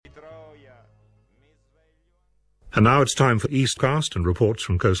And now it's time for EastCast and reports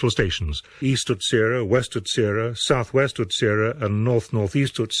from coastal stations. East Utsira, West Utsira, Southwest Utsira and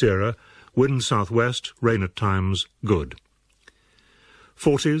North-Northeast Utsira, wind southwest, rain at times, good.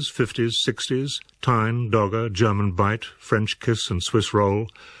 40s, 50s, 60s, Tyne, Dogger, German Bight, French Kiss and Swiss Roll,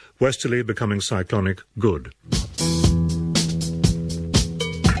 westerly becoming cyclonic, good.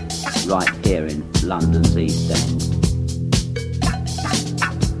 Right here in London's East End.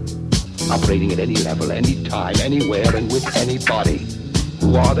 Operating at any level, any time, anywhere, and with anybody.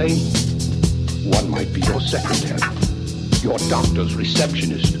 Who are they? One might be your secretary, your doctor's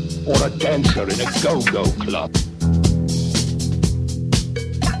receptionist, or a dancer in a go-go club.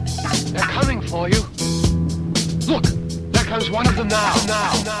 They're coming for you. Look, there comes one of them now.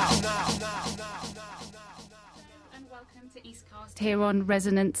 EastCast here on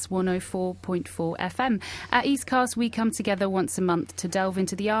Resonance 104.4 FM. At EastCast, we come together once a month to delve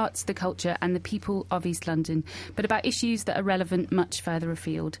into the arts, the culture and the people of East London, but about issues that are relevant much further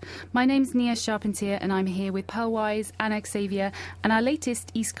afield. My name's Nia Charpentier and I'm here with Pearl Wise, Alex Schweder and our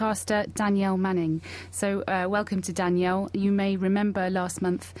latest EastCaster, Danielle Manning. So welcome to Danielle. You may remember last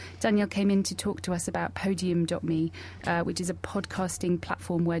month, Danielle came in to talk to us about Podium.me, which is a podcasting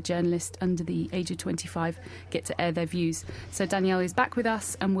platform where journalists under the age of 25 get to air their views. So Danielle is back with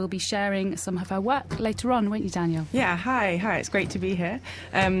us and we'll be sharing some of her work later on, won't you, Danielle? Yeah, hi, it's great to be here.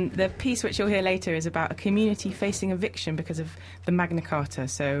 The piece which you'll hear later is about a community facing eviction because of the Magna Carta,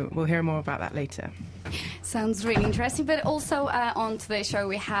 so we'll hear more about that later. Sounds really interesting, but also on today's show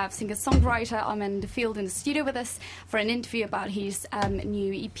we have singer-songwriter Armin in the Field in the studio with us for an interview about his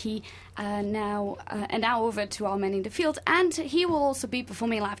new EP. Now over to Armin in the Field, and he will also be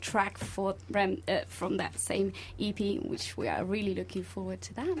performing a live track from that same EP, which we are really looking forward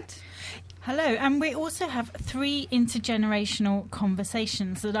to that. Hello, and we also have 3 intergenerational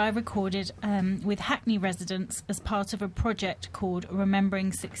conversations that I recorded with Hackney residents as part of a project called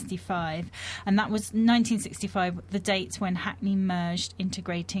Remembering 65, and that was 1965, the date when Hackney merged,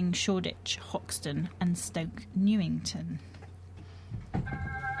 integrating Shoreditch, Hoxton and Stoke Newington.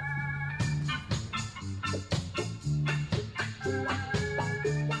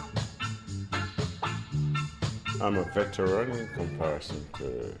 I'm a veteran in comparison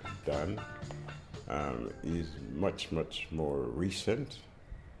to Dan. He's much more recent.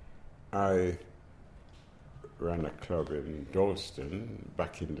 I ran a club in Dalston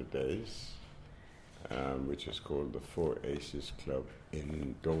back in the days, which is called the Four Aces Club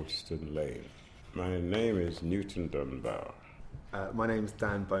in Dalston Lane. My name is Newton Dunbar. My name's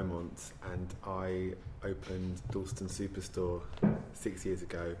Dan Beaumont, and I opened Dalston Superstore 6 years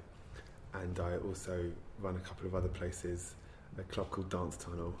ago, and I also run a couple of other places, a club called Dance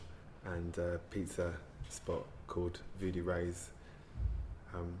Tunnel and a pizza spot called Voodoo Rays.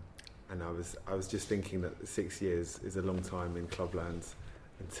 And I was just thinking that 6 years is a long time in clubland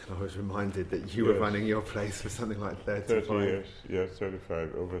until I was reminded that you were running your place for something like 35. 30 years, yeah,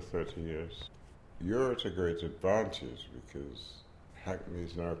 35, over 30 years. You're at a great advantage because Hackney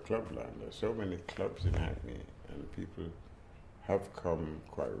is now clubland. There's so many clubs in Hackney and people have come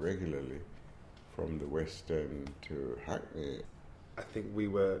quite regularly from the West End to Hackney. I think we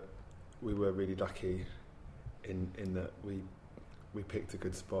were really lucky in that we picked a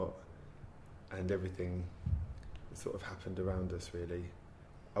good spot and everything sort of happened around us, really.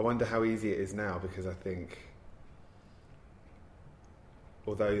 I wonder how easy it is now, because I think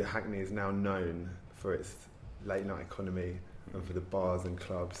although Hackney is now known for its late night economy and for the bars and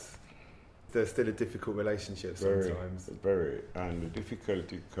clubs, there's still a difficult relationship sometimes. Very, and the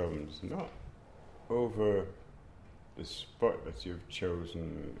difficulty comes not over the spot that you've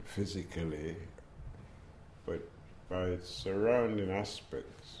chosen physically, but by its surrounding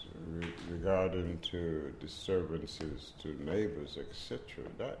aspects regarding to disturbances to neighbours, etc.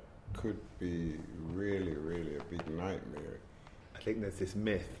 That could be really a big nightmare. I think there's this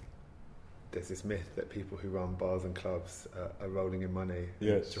myth that people who run bars and clubs are rolling in money,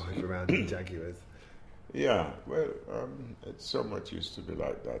 yes, and drive around in Jaguars. Yeah, well, it so much used to be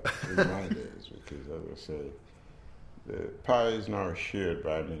like that in my days, because, as I say, the pie is now shared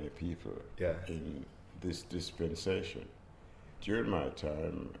by many people in this dispensation. During my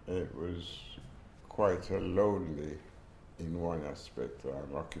time, it was quite a lonely, in one aspect,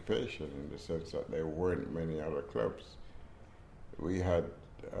 occupation, in the sense that there weren't many other clubs. We had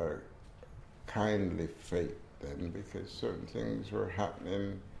a kindly fate then, because certain things were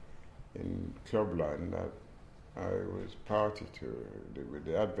happening in clubland that I was party to. With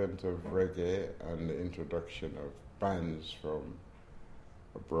the advent of reggae and the introduction of bands from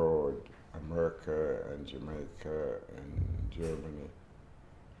abroad, America and Jamaica and Germany,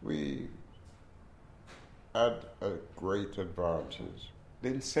 we add a great advantage. The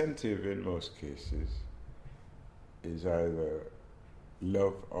incentive in most cases is either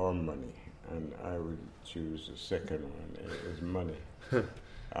love or money, and I would choose the second one. It is money.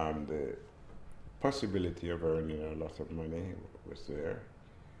 The possibility of earning a lot of money was there.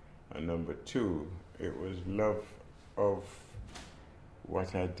 And number two, it was love of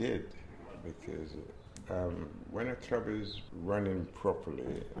what I did, because when a club is running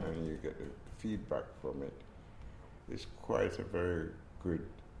properly and you get the feedback from it, it's quite a very good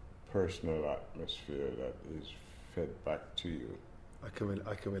personal atmosphere that is fed back to you. I can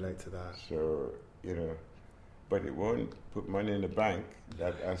relate to that. So, you know, but it won't put money in the bank,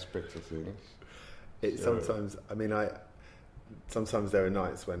 that aspect of things. Sometimes there are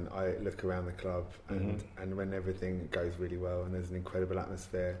nights when I look around the club and when everything goes really well and there's an incredible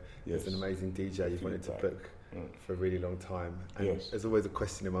atmosphere, there's an amazing DJ you've wanted to book for a really long time. And there's always a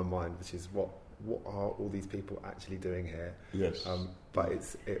question in my mind, which is what are all these people actually doing here? Yes. But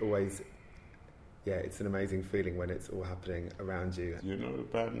it's an amazing feeling when it's all happening around you. You know the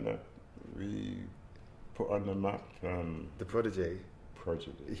band that we put on the map? The Prodigy.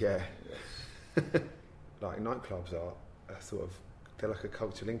 Yeah. Like nightclubs are they're like a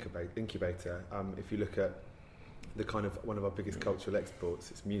cultural incubator. If you look at the kind of one of our biggest cultural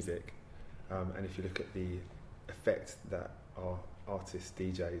exports, it's music. And if you look at the effect that our artists,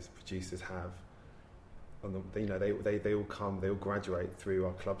 DJs, producers have on the, they all graduate through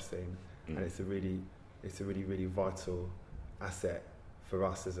our club scene, and it's a really vital asset for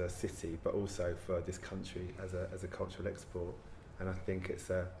us as a city, but also for this country as a cultural export. And I think it's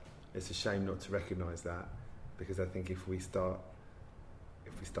a shame not to recognise that, because I think if we start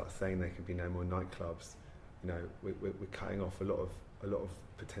saying there can be no more nightclubs, we're cutting off a lot of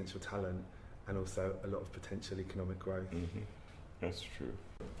potential talent and also a lot of potential economic growth. Mm-hmm. That's true.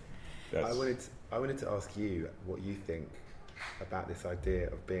 I wanted to ask you what you think about this idea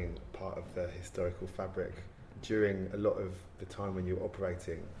of being part of the historical fabric. During a lot of the time when you were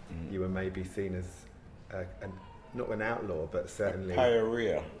operating, you were maybe seen as not an outlaw, but certainly a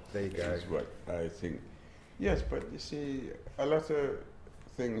pioneer. There you go. Is what I think. Yes, but you see, a lot of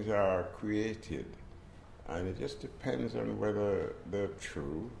things are created, and it just depends on whether they're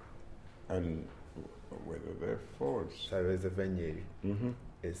true and whether they're false. So as a venue,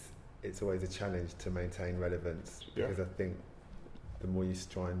 it's always a challenge to maintain relevance, because I think the more you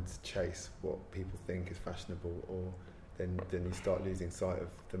try and chase what people think is fashionable, then you start losing sight of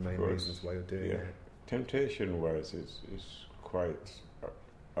the main reasons why you're doing it. Temptation-wise, is quite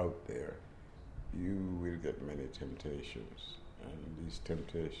out there. You will get many temptations, and these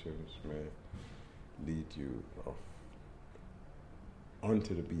temptations may lead you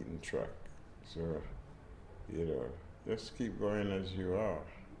onto the beaten track. So, just keep going as you are,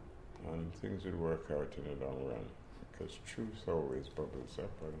 and things will work out in the long run, because truth always bubbles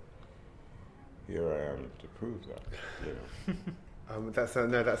up, and here I am to prove that, That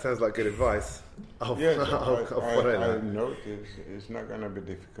sounds like good advice. I'll follow that. I note it's not going to be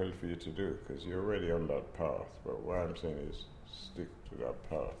difficult for you to do, because you're already on that path. But what I'm saying is stick to that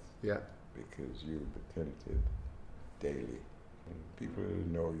path. Yeah. Because you'll be tempted daily. And people will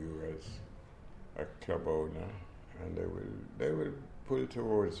know you as a club owner, and they will pull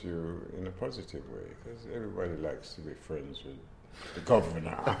towards you in a positive way, because everybody likes to be friends with the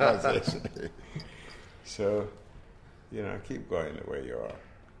governor, as they say. So, keep going the way you are.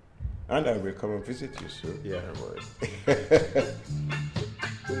 And I will come and visit you soon. Yeah. Don't worry.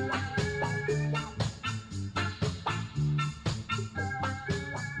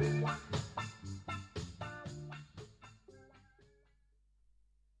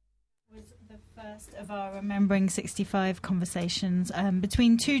 First of our Remembering 65 conversations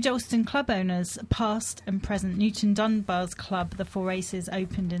between two Dalston club owners, past and present. Newton Dunbar's club, the Four Aces,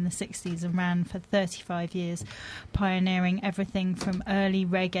 opened in the 60s and ran for 35 years, pioneering everything from early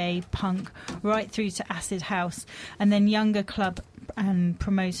reggae, punk, right through to acid house. And then younger club and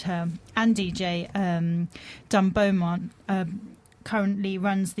promoter and DJ Dun Beaumont currently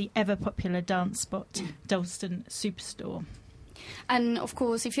runs the ever-popular dance spot, Dalston Superstore. And of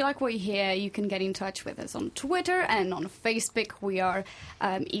course, if you like what you hear, you can get in touch with us on Twitter and on Facebook. We are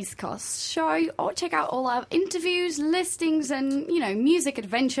EastCast Show, or check out all our interviews, listings, and music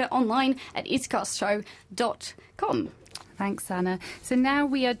adventure online at eastcastshow.com. Thanks, Anna. So now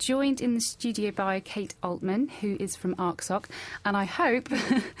we are joined in the studio by Kate Altman, who is from Arcsoc, and I hope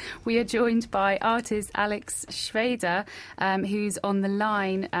we are joined by artist Alex Schweder, who's on the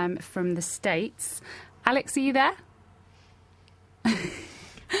line from the States. Alex, are you there?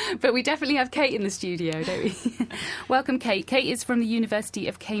 But we definitely have Kate in the studio, don't we? Welcome, Kate. Kate is from the University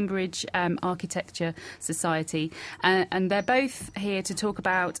of Cambridge Architecture Society, and they're both here to talk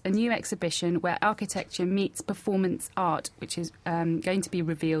about a new exhibition where architecture meets performance art, which is going to be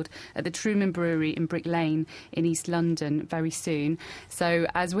revealed at the Truman Brewery in Brick Lane in East London very soon. So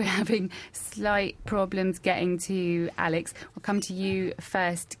as we're having slight problems getting to Alex, we'll come to you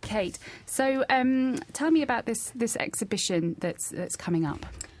first, Kate. So tell me about this exhibition that's coming up.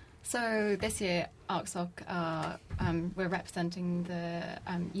 So this year, Arcsoc, we're representing the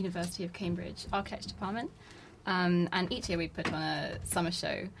University of Cambridge Architecture Department, and each year we put on a summer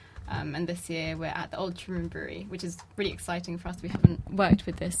show. And this year we're at the Old Truman Brewery, which is really exciting for us. We haven't worked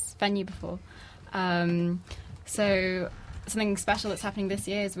with this venue before. So something special that's happening this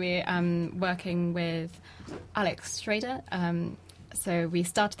year is we're working with Alex Schweder. So we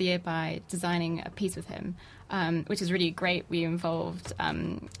started the year by designing a piece with him, which is really great. We involved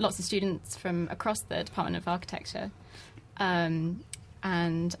lots of students from across the Department of Architecture. And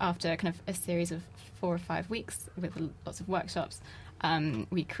after kind of a series of 4 or 5 weeks with lots of workshops,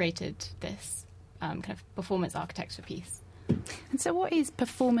 we created this kind of performance architecture piece. And so what is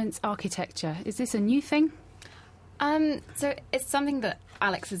performance architecture? Is this a new thing? So it's something that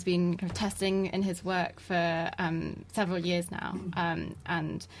Alex has been kind of testing in his work for several years now,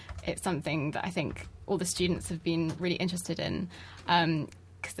 and it's something that I think all the students have been really interested in,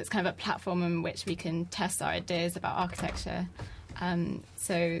 because it's kind of a platform on which we can test our ideas about architecture.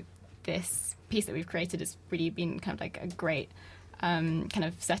 So this piece that we've created has really been kind of like a great kind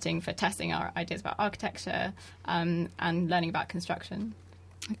of setting for testing our ideas about architecture and learning about construction.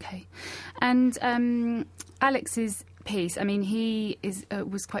 Okay. And Alex's piece, I mean, he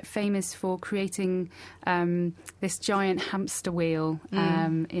was quite famous for creating this giant hamster wheel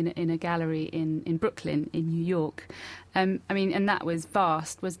in a gallery in Brooklyn, in New York. I mean, and that was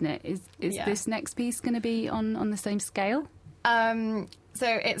vast, wasn't it? Is this next piece going to be on the same scale? So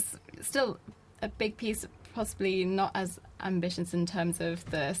it's still a big piece, possibly not as ambitious in terms of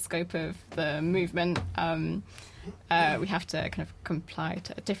the scope of the movement. We have to kind of comply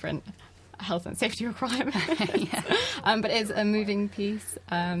to different health and safety requirements. But it's a moving piece.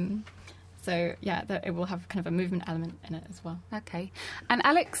 So, yeah, it will have kind of a movement element in it as well. Okay. And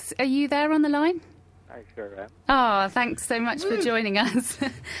Alex, are you there on the line? I sure am. Oh, thanks so much for joining us.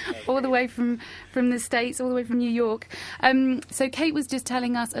 All the way from the States, all the way from New York. So Kate was just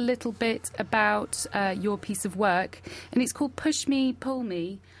telling us a little bit about your piece of work, and it's called Push Me, Pull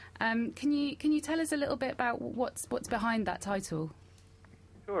Me. Can you tell us a little bit about what's behind that title?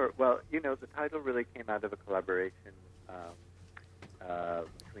 Sure. Well, the title really came out of a collaboration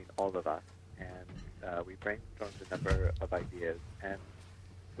between all of us, and we brainstormed a number of ideas. And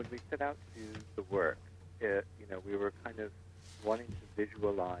when we set out to do the work, we were kind of wanting to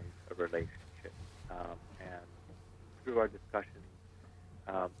visualize a relationship, and through our discussions,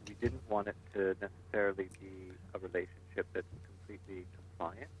 we didn't want it to necessarily be a relationship that's completely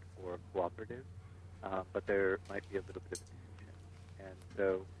compliant or cooperative, but there might be a little bit of tension. And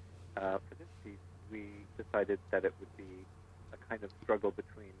so for this piece, we decided that it would be a kind of struggle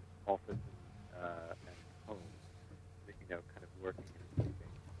between office and home, kind of working and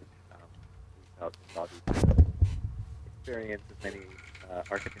sleeping, which we felt embodied the experience of many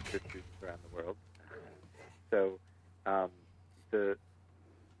architecture students around the world. So the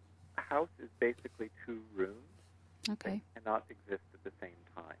house is basically 2 rooms that cannot exist at the same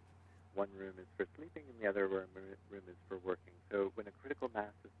time. One room is for sleeping and the other room is for working. So when a critical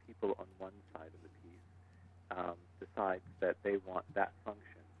mass of people on one side of the piece decides that they want that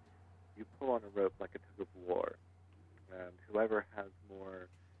function, you pull on a rope like a tug of war. Whoever has more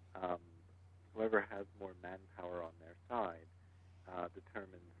manpower on their side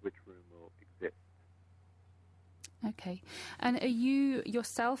determines which room will exist. Okay. And are you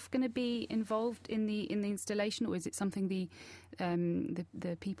yourself going to be involved in the installation, or is it something the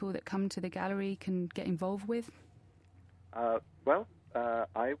people that come to the gallery can get involved with? I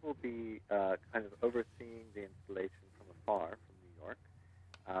will be kind of overseeing the installation from afar, from New York,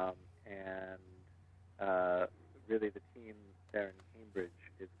 and really the team there in Cambridge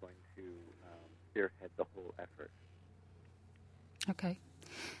is going to spearhead the whole effort. Okay.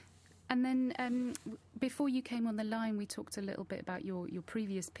 And then before you came on the line, we talked a little bit about your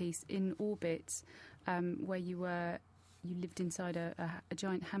previous piece, In Orbit, where you lived inside a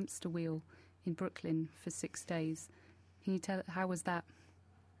giant hamster wheel in Brooklyn for 6 days. Can you tell, how was that?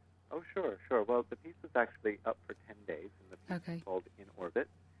 Oh, sure. Well, the piece was actually up for 10 days, and the piece is called In Orbit.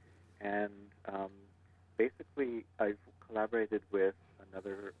 And basically, I've collaborated with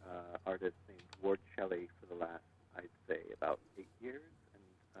another artist named Ward Shelley for the last, I'd say, about 8 years.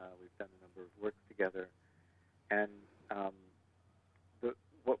 And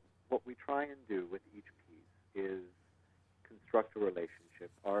try and do with each piece is construct a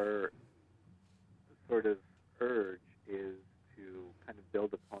relationship. Our sort of urge is to kind of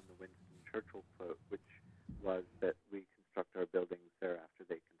build upon the Winston Churchill quote, which was that we construct our buildings thereafter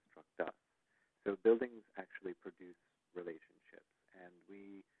they construct us. So buildings actually produce relationships, and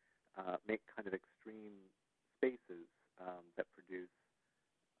we make kind of extreme spaces that produce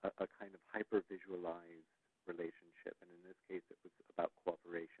a kind of hyper-visualized relationship. And in this case, it was about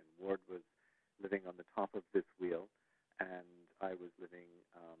cooperation. Ward was living on the top of this wheel, and I was living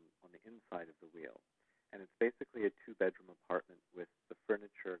on the inside of the wheel. And it's basically a two-bedroom apartment with the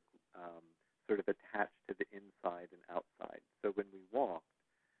furniture sort of attached to the inside and outside. So when we walked,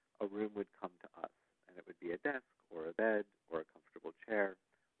 a room would come to us, and it would be a desk or a bed or a comfortable chair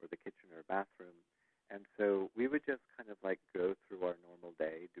or the kitchen or bathroom. And so we would just kind of like go through our normal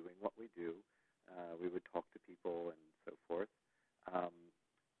day doing what we do. We would talk to people and so forth.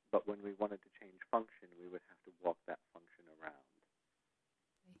 But when we wanted to change function, we would have to walk that function around.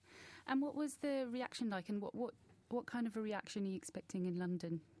 And what was the reaction like, and what kind of a reaction are you expecting in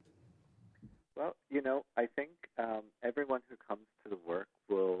London? Well, you know, I think everyone who comes to the work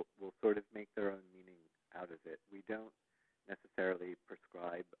will sort of make their own meaning out of it. We don't necessarily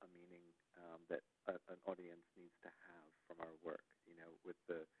prescribe a meaning that an audience needs to have from our work. You know, with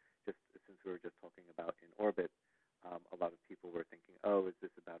just since we were just talking about In Orbit, a lot of people were thinking, oh, is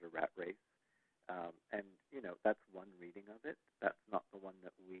this about a rat race? And, you know, that's one reading of it. That's not the one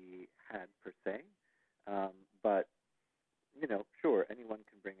that we had per se. But, you know, sure, anyone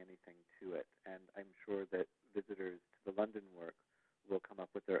can bring anything to it. And I'm sure that visitors to the London work will come up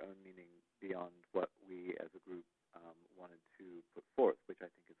with their own meaning beyond what we as a group wanted to put forth, which I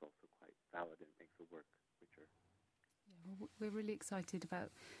think is also quite valid and makes the work richer. Yeah, well, we're really excited about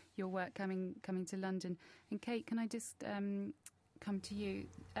your work coming to London. And Kate, can I just come to you?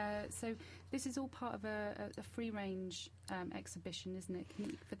 So this is all part of a free-range exhibition, isn't it?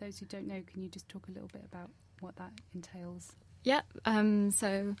 For those who don't know, can you just talk a little bit about what that entails? Yeah.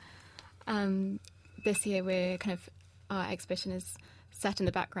 So this year our exhibition is set in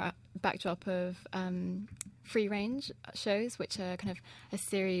the backdrop of free-range shows, which are kind of a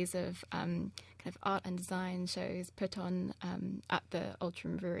series of kind of art and design shows put on at the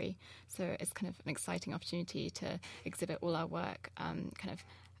Altrincham Brewery. So it's kind of an exciting opportunity to exhibit all our work kind of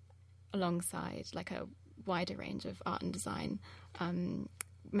alongside like a wider range of art and design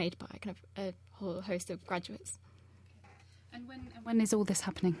made by kind of a whole host of graduates. And when is all this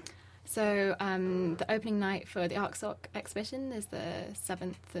happening? So the opening night for the Arcsoc exhibition is the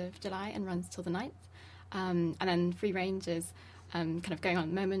 7th of July and runs till the 9th. And then Free Range is kind of going on at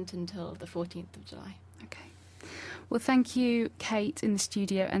the moment until the 14th of July. Okay. Well, thank you, Kate, in the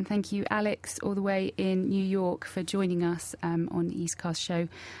studio, and thank you, Alex, all the way in New York, for joining us on the EastCast show.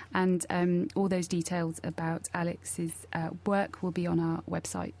 And all those details about Alex's work will be on our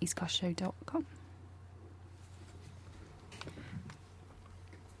website, eastcastshow.com.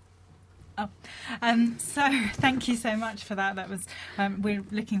 So thank you so much for that. That was we're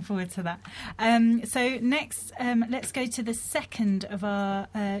looking forward to that. So next, let's go to the second of our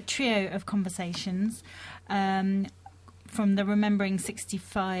trio of conversations from the Remembering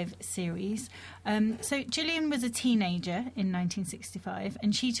 65 series. So Gillian was a teenager in 1965,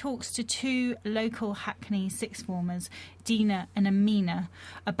 and she talks to two local Hackney sixth formers, Dina and Amina,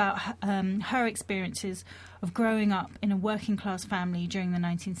 about her experiences of growing up in a working class family during the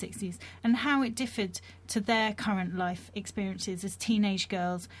 1960s and how it differed to their current life experiences as teenage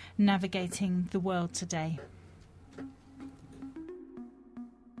girls navigating the world today.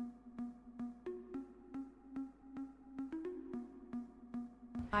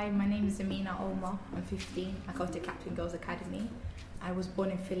 Hi, my name is Amina Omar. I'm 15. I go to Captain Girls Academy. I was born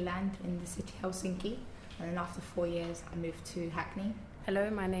in Finland in the city Helsinki, and then after 4 years I moved to Hackney.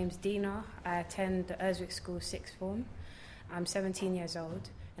 Hello, my name's Dina. I attend the Urswick School sixth form. I'm 17 years old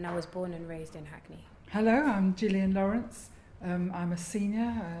and I was born and raised in Hackney. Hello, I'm Gillian Lawrence. I'm a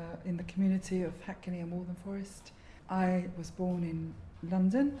senior in the community of Hackney and Waltham Forest. I was born in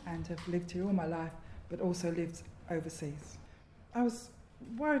London and have lived here all my life, but also lived overseas. I was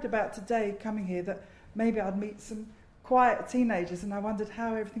worried about today coming here that maybe I'd meet some quiet teenagers, and I wondered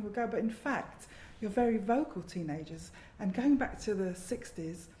how everything would go. But in fact, you're very vocal teenagers. And going back to the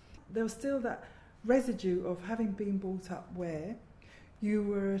 60s, there was still that residue of having been brought up where you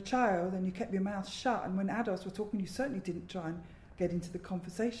were a child and you kept your mouth shut, and when adults were talking, you certainly didn't try and get into the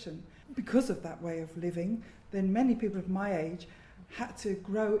conversation. Because of that way of living, then many people of my age had to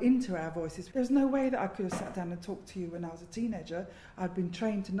grow into our voices. There was no way that I could have sat down and talked to you when I was a teenager. I'd been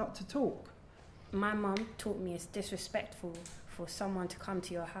trained not to talk. My mum taught me it's disrespectful for someone to come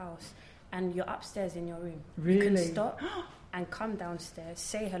to your house and you're upstairs in your room. Really? You can stop and come downstairs,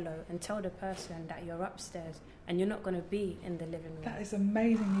 say hello, and tell the person that you're upstairs and you're not going to be in the living room. That is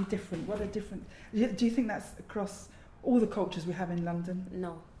amazingly different. What a different... Do you think that's across all the cultures we have in London?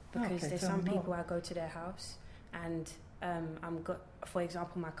 No, because there's some more. people I go to their house and for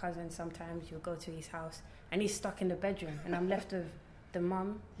example, my cousin, sometimes you'll go to his house and he's stuck in the bedroom and I'm left with the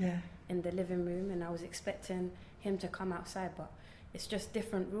mum in the living room, and I was expecting him to come outside, but it's just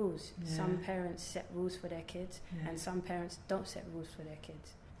different rules. Yeah. Some parents set rules for their kids and some parents don't set rules for their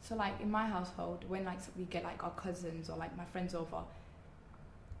kids. So like in my household, when like we get like our cousins or like my friends over,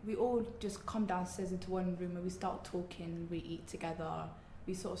 we all just come downstairs into one room and we start talking, we eat together,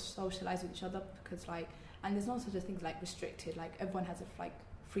 we sort of socialise with each other, because like, and there's no such a thing like restricted, like everyone has a like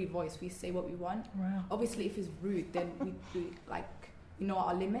free voice, we say what we want. Wow. Obviously if it's rude then we like, you know,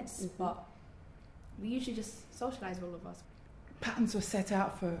 our limits, but we usually just socialise with all of us. Patterns were set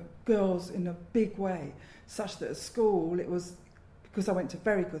out for girls in a big way, such that at school it was, because I went to a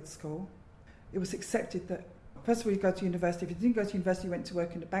very good school, it was accepted that first of all you go to university. If you didn't go to university, you went to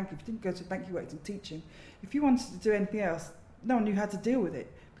work in the bank. If you didn't go to the bank, you worked in teaching. If you wanted to do anything else, no one knew how to deal with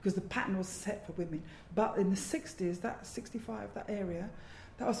it because the pattern was set for women. But in the 60s, that 65, that area,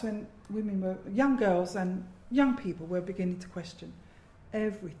 that was when women were, young girls and young people were beginning to question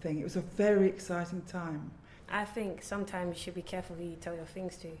everything. It was a very exciting time. I think sometimes you should be careful who you tell your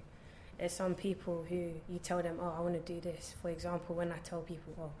things to. There's some people who you tell them, oh, I want to do this. For example, when I tell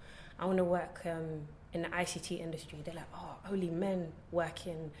people, oh, I want to work in the ICT industry, they're like, oh, only men work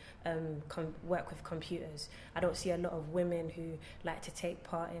work with computers. I don't see a lot of women who like to take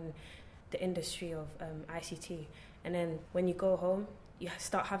part in the industry of ICT. And then when you go home, you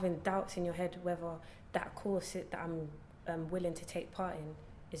start having doubts in your head whether that course that I'm willing to take part in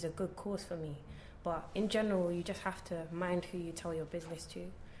is a good course for me. But in general, you just have to mind who you tell your business to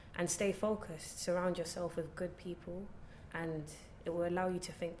and stay focused. Surround yourself with good people, and it will allow you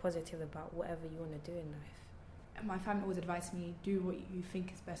to think positive about whatever you want to do in life. My family always advised me, do what you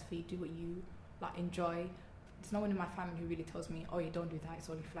think is best for you, do what you like enjoy. There's no one in my family who really tells me, oh, you don't do that, it's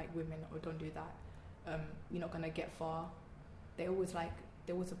only for like women, or don't do that, you're not going to get far. They always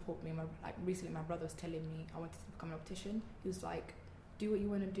support me. Recently my brother was telling me I wanted to become an optician. He was like, do what you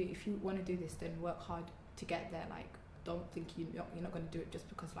want to do. If you want to do this, then work hard to get there. Like, don't think you're not going to do it just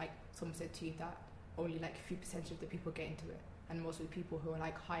because like someone said to you that only like a few percentage of the people get into it, and most of the people who are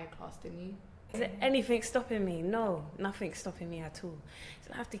like higher class than you. Is there anything stopping me? No, nothing's stopping me at all.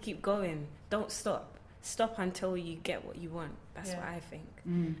 So I have to keep going. Don't stop. Stop until you get what you want. That's what I think.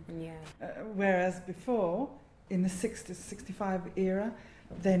 And whereas before, in the 60s, 65 era,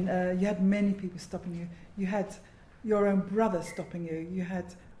 then you had many people stopping you. You had your own brother stopping you. You had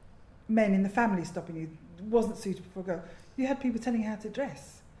men in the family stopping you. It wasn't suitable for a girl. You had people telling you how to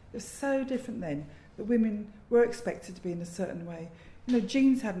dress. It was so different then that women were expected to be in a certain way. You know,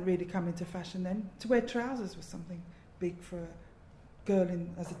 jeans hadn't really come into fashion then. To wear trousers was something big for a girl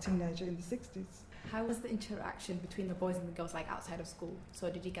as a teenager in the 60s. How was the interaction between the boys and the girls like outside of school? So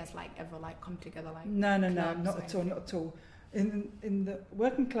did you guys like ever like come together like? No, not at all. In the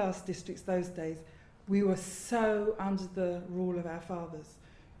working class districts those days, we were so under the rule of our fathers.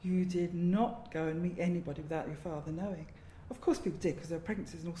 You did not go and meet anybody without your father knowing. Of course people did, because there were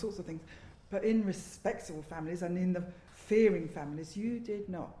pregnancies and all sorts of things. But in respectable families and in the fearing families, you did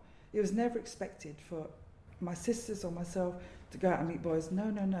not. It was never expected for my sisters or myself to go out and meet boys.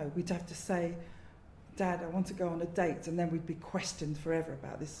 No. We'd have to say, Dad, I want to go on a date, and then we'd be questioned forever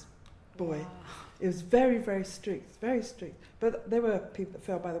about this boy. Wow. It was very, very strict, very strict. But there were people that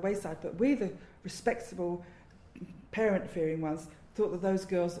fell by the wayside, but we, the respectable, parent-fearing ones, thought that those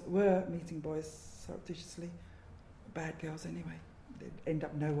girls that were meeting boys surreptitiously were bad girls anyway. They'd end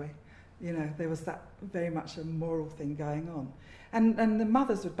up nowhere. You know, there was that very much a moral thing going on. And the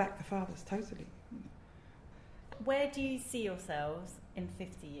mothers would back the fathers totally. Where do you see yourselves in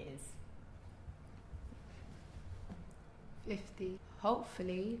 50 years? 50.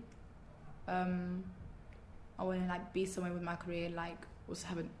 Hopefully, I want to like be somewhere with my career, like also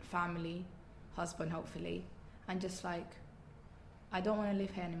have a family, husband, hopefully, and just like, I don't want to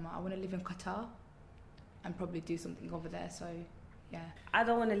live here anymore. I want to live in Qatar and probably do something over there. So, yeah. I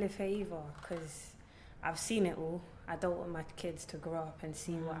don't want to live here either because I've seen it all. I don't want my kids to grow up and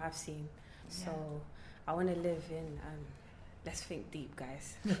see what I've seen. Yeah. So I want to live in, let's think deep,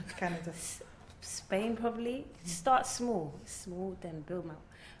 guys. Canada. Spain probably. Start small, then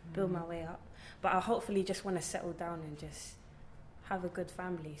build my way up. But I hopefully just want to settle down and just have a good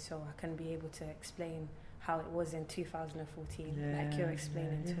family so I can be able to explain how it was in 2014, like you're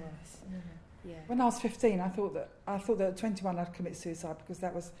explaining to us. Yeah. When I was 15, I thought that at 21 I'd commit suicide because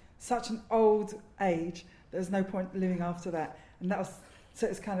that was such an old age. There's no point living after that, and that was so.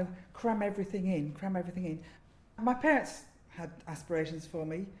 It's kind of cram everything in. My parents had aspirations for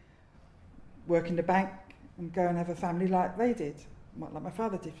me, work in the bank and go and have a family like they did, like my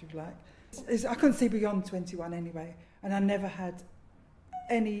father did, if you like. I couldn't see beyond 21 anyway, and I never had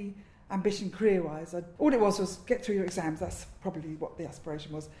any ambition career-wise. All it was get through your exams. That's probably what the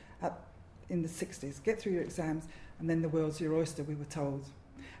aspiration was in the 60s. Get through your exams, and then the world's your oyster, we were told.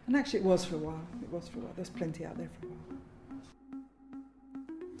 And actually it was for a while. There's plenty out there for a while.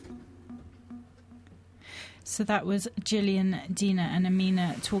 So that was Gillian, Dina and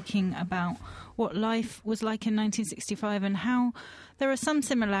Amina talking about what life was like in 1965 and how there are some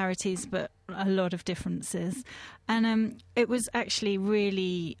similarities but a lot of differences. And it was actually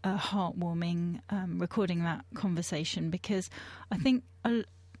really heartwarming recording that conversation, because I think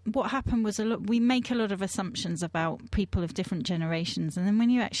what happened was we make a lot of assumptions about people of different generations, and then when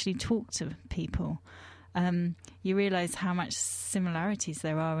you actually talk to people, you realise how much similarities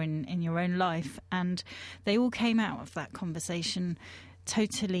there are in your own life, and they all came out of that conversation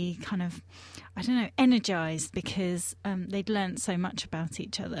totally kind of, energised, because they'd learnt so much about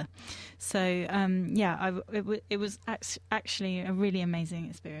each other. So it was actually a really amazing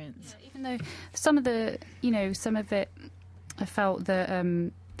experience. Yeah, even though some of it, I felt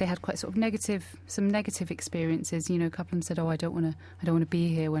that they had quite sort of some negative experiences. A couple of them said, "Oh, I don't want to be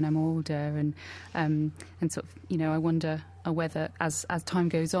here when I'm older," and sort of, I wonder whether as time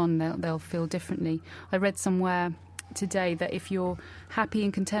goes on they'll feel differently. I read somewhere today that if you're happy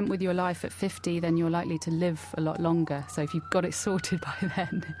and content with your life at 50, then you're likely to live a lot longer. So if you've got it sorted by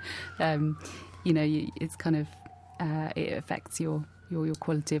then, it's kind of it affects your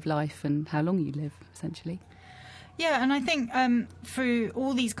quality of life and how long you live, essentially. Yeah, and I think through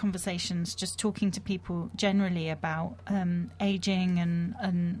all these conversations, just talking to people generally about ageing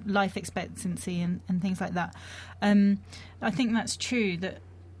and life expectancy and things like that, I think that's true, that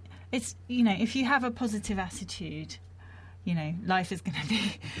it's, if you have a positive attitude, life is going to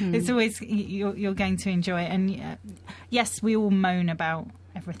be, it's always, you're going to enjoy it. And yes, we all moan about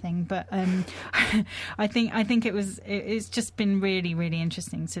everything, but I think it's just been really, really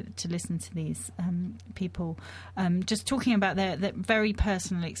interesting to listen to these people just talking about their very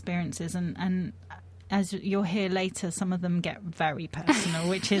personal experiences, and as you'll hear later, some of them get very personal,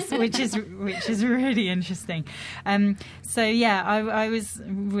 which is really interesting. So yeah, I was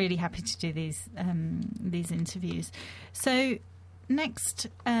really happy to do these interviews. So next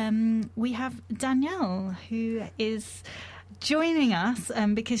we have Danielle, who is joining us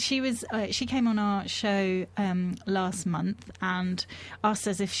because she came on our show last month and asked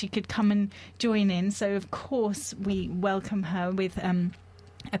us if she could come and join in. So of course we welcome her with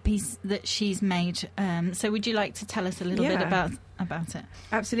a piece that she's made. So would you like to tell us a little bit about it?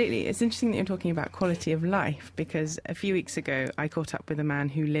 Absolutely. It's interesting that you're talking about quality of life, because a few weeks ago I caught up with a man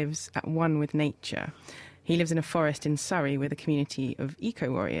who lives at one with nature. He lives in a forest in Surrey with a community of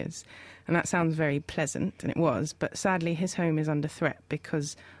eco-warriors. And that sounds very pleasant, and it was, but sadly his home is under threat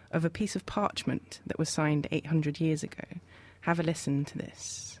because of a piece of parchment that was signed 800 years ago. Have a listen to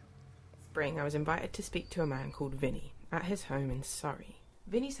this. Spring, I was invited to speak to a man called Vinny at his home in Surrey.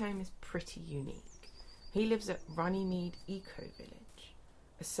 Vinny's home is pretty unique. He lives at Runnymede Eco Village,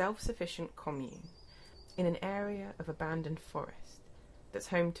 a self-sufficient commune in an area of abandoned forest that's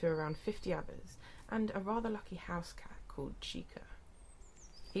home to around 50 others and a rather lucky house cat called Chica.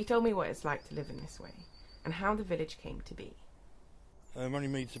 He told me what it's like to live in this way and how the village came to be.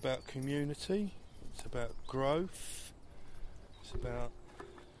 Runnymede is about community, it's about growth, it's about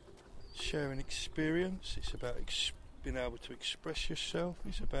sharing experience, it's about being able to express yourself,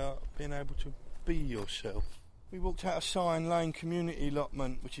 it's about being able to be yourself. We walked out of Cyan Lane Community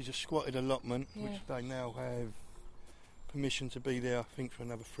Allotment, which is a squatted allotment, which they now have permission to be there, I think, for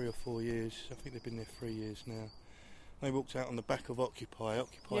another 3 or 4 years. I think they've been there 3 years now. They walked out on the back of Occupy.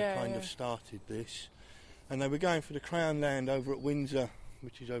 Occupy kind of started this. And they were going for the Crown land over at Windsor,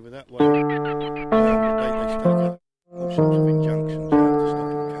 which is over that way. They stuck up all sorts of injunctions out to stop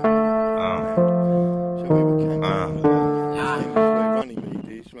them camping. So we were camping where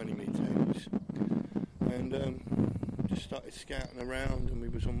Runnymede is, Runnymede Thames. And just started scouting around, and we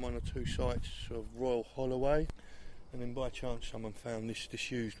was on 1 or 2 sites of Royal Holloway. And then by chance someone found this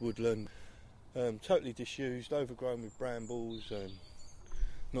disused woodland. Totally disused, overgrown with brambles,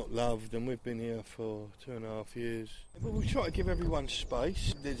 not loved, and we've been here for 2.5 years. Well, we try to give everyone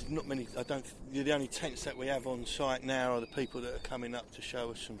space. There's not many, the only tents that we have on site now are the people that are coming up to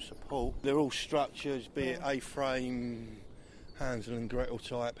show us some support. They're all structures, be it A-frame, Hansel and Gretel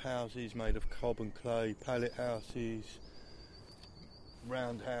type houses made of cob and clay, pallet houses,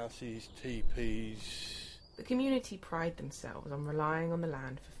 round houses, teepees. The community pride themselves on relying on the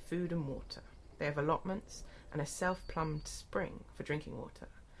land for food and water. They have allotments and a self-plumbed spring for drinking water.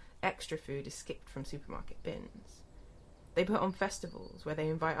 Extra food is skipped from supermarket bins. They put on festivals where they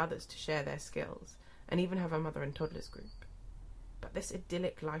invite others to share their skills and even have a mother and toddlers group. But this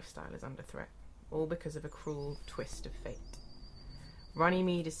idyllic lifestyle is under threat, all because of a cruel twist of fate.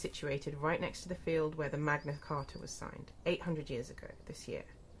 Runnymede is situated right next to the field where the Magna Carta was signed 800 years ago this year.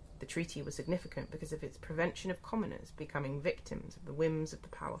 The treaty was significant because of its prevention of commoners becoming victims of the whims of the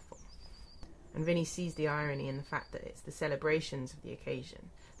powerful. And Vinny sees the irony in the fact that it's the celebrations of the occasion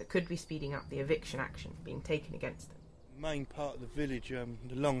that could be speeding up the eviction action being taken against them. Main part of the village,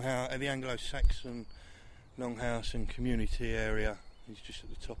 the Longhouse, the Anglo-Saxon Longhouse and community area is just at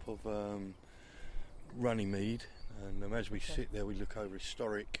the top of Runnymede. And as we sit there, we look over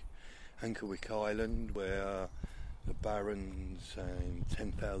historic Ankerwick Island, where the barons and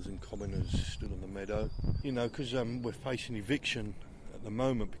 10,000 commoners stood on the meadow. You know, because we're facing eviction at the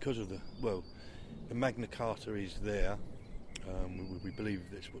moment because of the Magna Carta is there. We believe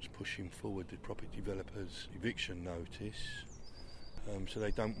that's what's pushing forward the property developers' eviction notice. So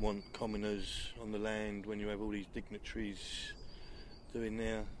they don't want commoners on the land when you have all these dignitaries doing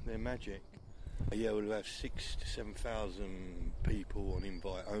their magic. Yeah, we'll have 6,000 to 7,000 people on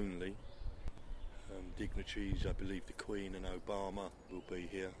invite only. Dignitaries, I believe the Queen and Obama will be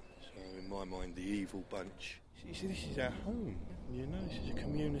here. So in my mind, the evil bunch. You see, this is our home, you know, this is a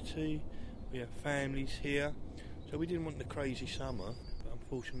community. We have families here. So we didn't want the crazy summer, but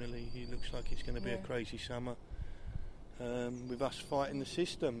unfortunately it looks like it's going to be a crazy summer with us fighting the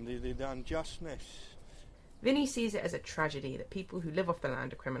system, the unjustness. Vinny sees it as a tragedy that people who live off the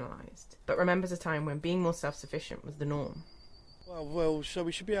land are criminalised, but remembers a time when being more self-sufficient was the norm. Well, so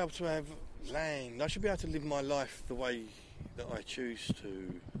we should be able to have land. I should be able to live my life the way that I choose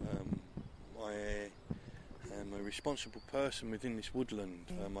to. I am a responsible person within this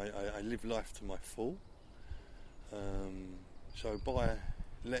woodland. I live life to my full. So by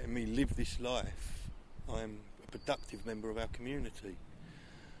letting me live this life, I am a productive member of our community.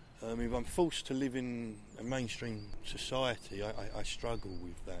 If I'm forced to live in a mainstream society, I struggle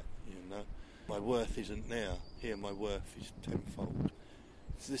with that, you know. My worth isn't there. Here my worth is tenfold.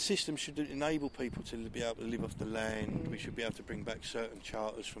 So the system should enable people to be able to live off the land. We should be able to bring back certain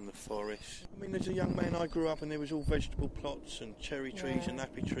charters from the forest. I mean, as a young man I grew up and there was all vegetable plots and cherry trees and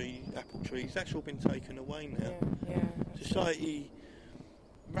apple trees. That's all been taken away now. Society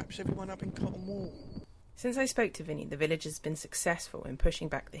wraps everyone up in cotton wool. Since I spoke to Vinny, the village has been successful in pushing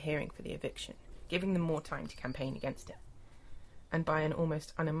back the hearing for the eviction, giving them more time to campaign against it. And by an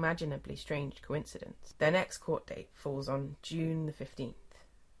almost unimaginably strange coincidence, their next court date falls on June the 15th.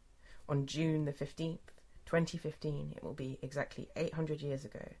 On June the 15th, 2015, it will be exactly 800 years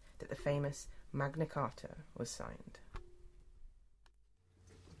ago that the famous Magna Carta was signed.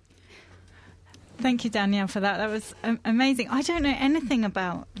 Thank you, Danielle, for that. That was amazing. I don't know anything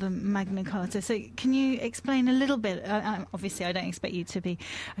about the Magna Carta, so can you explain a little bit? Obviously, I don't expect you to be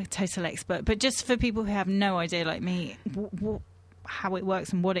a total expert, but just for people who have no idea, like me, how it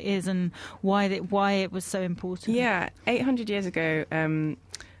works and what it is and why it was so important. Yeah, 800 years ago,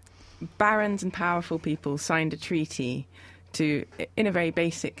 barons and powerful people signed a treaty to, in a very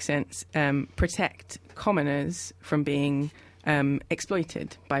basic sense, protect commoners from being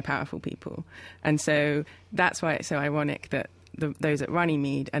exploited by powerful people. And so that's why it's so ironic that those at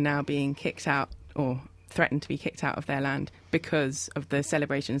Runnymede are now being kicked out or threatened to be kicked out of their land because of the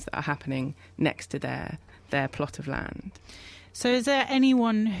celebrations that are happening next to their plot of land. So is there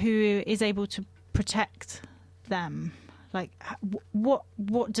anyone who is able to protect them? Like, what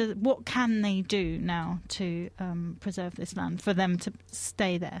can they do now to preserve this land for them to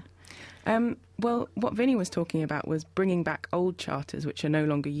stay there? Well, what Vinny was talking about was bringing back old charters which are no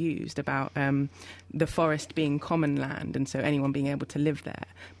longer used about the forest being common land and so anyone being able to live there.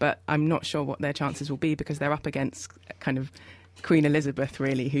 But I'm not sure what their chances will be because they're up against kind of Queen Elizabeth,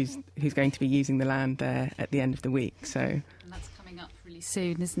 really, who's going to be using the land there at the end of the week. So and that's coming up really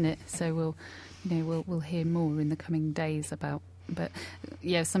soon, isn't it? So we'll hear more in the coming days about. But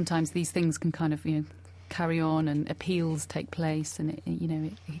yeah, sometimes these things can kind of carry on and appeals take place and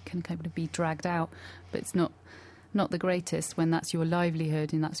it can kind of be dragged out, but it's not the greatest when that's your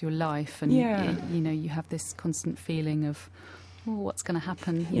livelihood and that's your life and you have this constant feeling of what's going to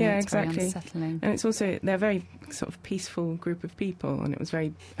happen. It's exactly. Very unsettling. And it's also they're a very sort of peaceful group of people and it was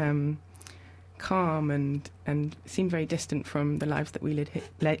very calm and seemed very distant from the lives that we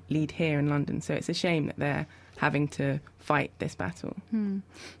lead here in London, so it's a shame that they're having to fight this battle.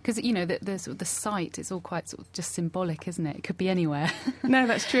 Because, the site is all quite sort of just symbolic, isn't it? It could be anywhere. No,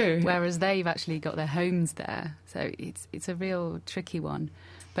 that's true. Whereas they've actually got their homes there. So it's a real tricky one.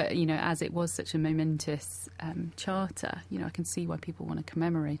 But, as it was such a momentous charter, I can see why people want to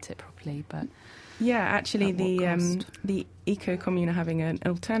commemorate it properly. But yeah, actually, the Eco Commune are having an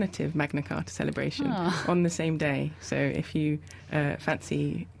alternative Magna Carta celebration on the same day. So if you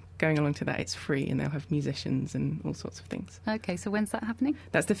fancy going along to that, it's free, and they'll have musicians and all sorts of things. Okay, so when's that happening?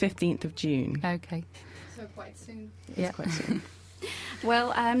 That's the 15th of June. Okay. So quite soon. It's quite soon.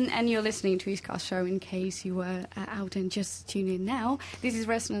 Well, and you're listening to EastCast show in case you were out and just tuned in now. This is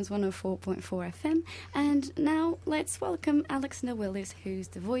Resonance 104.4 FM. And now let's welcome Alex Willis, who's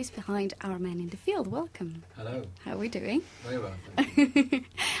the voice behind Our Man in the Field. Welcome. Hello. How are we doing? Very well, thank you.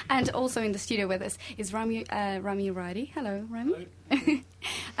 And also in the studio with us is Rami Radi. Hello, Rami.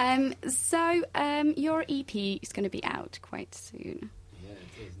 Hello. So your EP is going to be out quite soon. Yeah,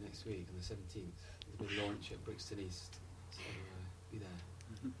 it is, next week on the 17th. There's a big launch at Brixton East. Be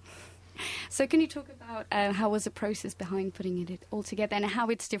there. So can you talk about how was the process behind putting it all together, and how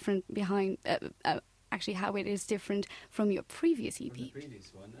it's different actually how it is different from your previous EP? From the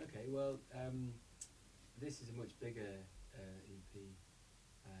previous one, okay. Well, this is a much bigger EP,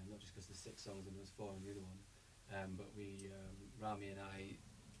 not just because there's 6 songs and there was 4 on the other one, but Rami and I,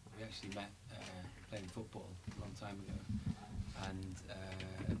 we actually met playing football a long time ago, and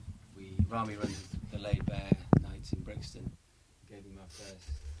Rami runs the Laid Bare nights in Brixton. Gave me my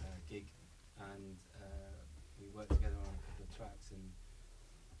first gig, and we worked together on a couple of tracks, and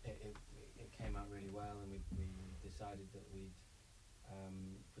it came out really well, and we decided that we'd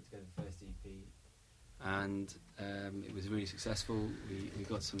put together the first EP, and it was really successful. We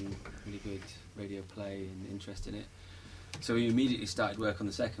got some really good radio play and interest in it, so we immediately started work on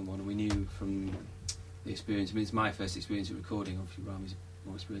the second one, and we knew from the experience, it's my first experience of recording, obviously Rami's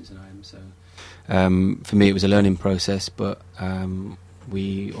more experienced than I am, so for me it was a learning process, but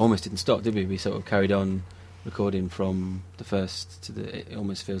we almost didn't stop, did we? We sort of carried on recording from the first to it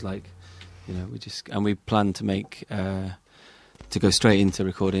almost feels like, we plan to make to go straight into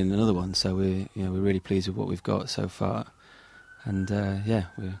recording another one, so we're really pleased with what we've got so far, and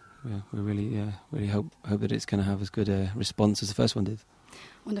we really hope that it's going to have as good a response as the first one did.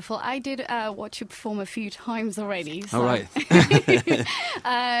 Wonderful. I did watch you perform a few times already. So. Oh, right.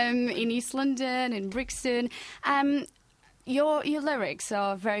 In East London, in Brixton. Your lyrics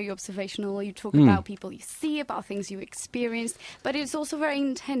are very observational. You talk about people you see, about things you experienced, but it's also very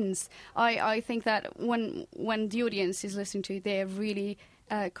intense. I think that when the audience is listening to it, they're really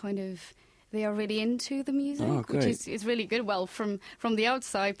they are really into the music, which is really good. Well, from the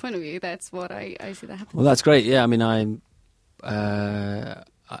outside point of view, that's what I see that happen. Well, that's great. Yeah, I mean, I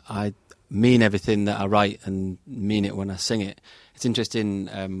mean everything that I write and mean it when I sing it. It's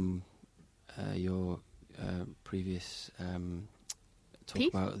interesting, your previous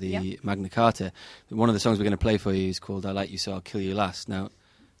talk about the Magna Carta. One of the songs we're going to play for you is called I Like You So I'll Kill You Last. Now,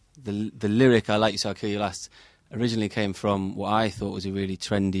 the lyric I Like You So I'll Kill You Last originally came from what I thought was a really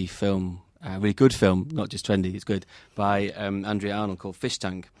trendy film, really good film, not just trendy, it's good, by Andrea Arnold called Fish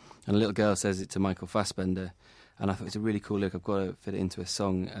Tank. And a little girl says it to Michael Fassbender. And I thought it was a really cool lyric. I've got to fit it into a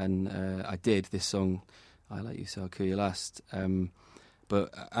song, and I did this song, I Like You So I'll Kill You Last.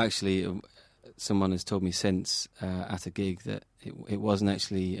 But actually, someone has told me since at a gig that it wasn't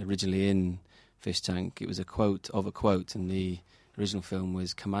actually originally in Fish Tank. It was a quote of a quote, and the original film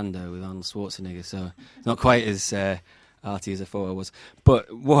was Commando with Arnold Schwarzenegger, so it's not quite as arty as I thought it was.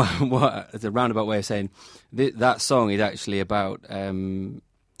 But what as a roundabout way of saying, that song is actually about,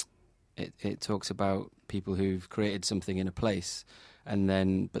 it talks about people who've created something in a place,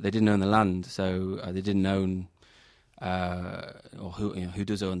 but they didn't own the land, so they didn't own, or who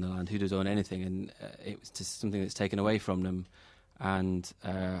does own the land, who does own anything, and it was just something that's taken away from them, and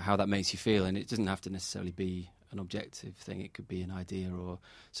how that makes you feel. And it doesn't have to necessarily be an objective thing. It could be an idea or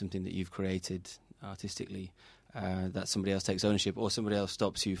something that you've created artistically that somebody else takes ownership, or somebody else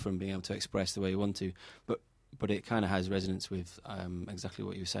stops you from being able to express the way you want to. But it kind of has resonance with exactly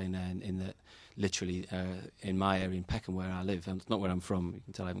what you were saying there, in that literally in my area in Peckham, where I live, not where I'm from, you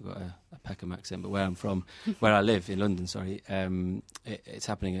can tell I haven't got a Peckham accent, but where I'm from, where I live in London, sorry, it's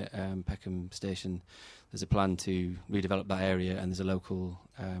happening at Peckham Station. There's a plan to redevelop that area, and there's a local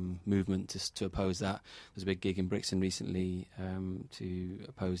movement to oppose that. There's a big gig in Brixton recently to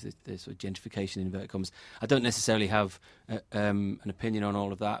oppose the sort of gentrification, in inverted commas. I don't necessarily have an opinion on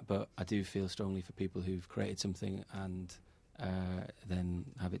all of that, but I do feel strongly for people who've created something and then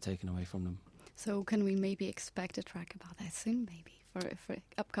have it taken away from them. So can we maybe expect a track about that soon, maybe, for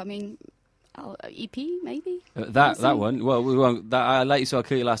upcoming EP, maybe? That one. Well, we won't. That I Like You So I'll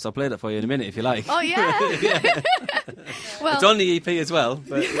Kill You Last. I'll play that for you in a minute if you like. Oh, yeah. Well, it's on the EP as well.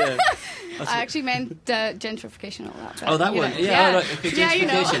 But, yeah. I actually meant gentrification and all that. Oh, that one. Yeah. Oh, right. Okay,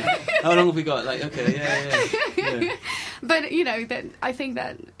 gentrification. How long have we got? Okay, yeah. But, I think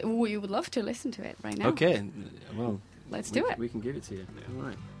that we would love to listen to it right now. Okay. Well, let's do it. We can give it to you. All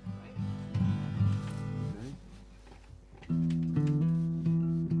right.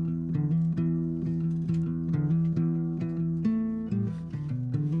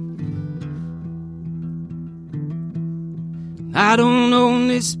 I don't own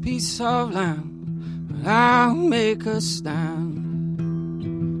this piece of land, but I'll make a stand.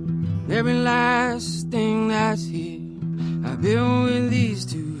 Every last thing that's here, I built with these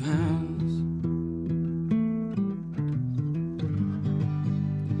two hands.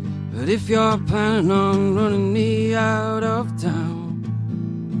 But if you're planning on running me out of town,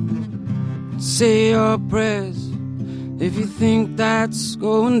 say your prayers if you think that's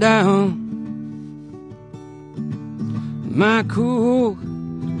going down. My cool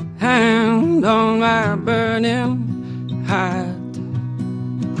hand on my burning heart,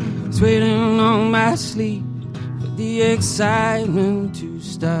 it's waiting on my sleep for the excitement to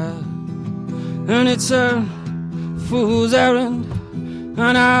start. And it's a fool's errand,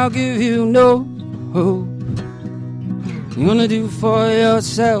 and I'll give you no hope. You're gonna do for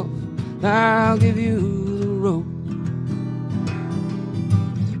yourself, I'll give you the rope.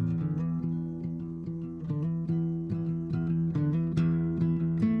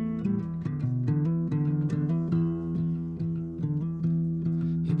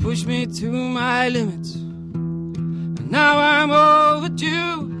 Push me to my limits, and now I'm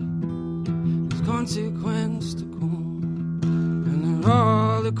overdue. There's consequence to come, and they're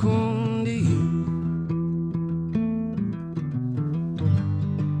all that come to you.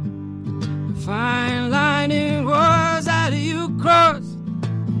 The fine line it was that you crossed.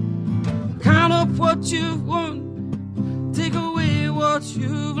 Count up what you've won, take away what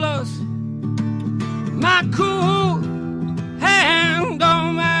you've lost. My cool hand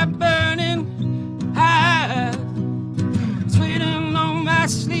on my burning heart, it's waiting on my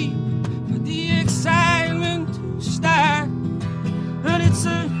sleep for the excitement to start. And it's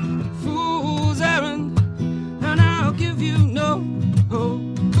a fool's errand, and I'll give you no hope.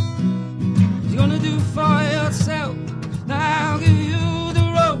 You're gonna do for yourself, I'll give you the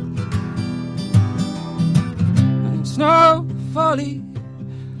rope. And it's no folly,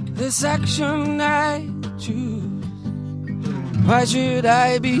 this action I choose. Why should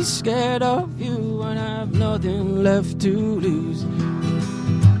I be scared of you when I've nothing left to lose?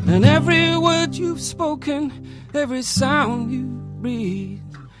 And every word you've spoken, every sound you breathe,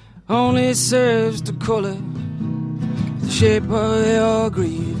 only serves to colour the shape of your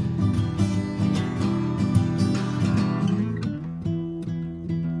greed.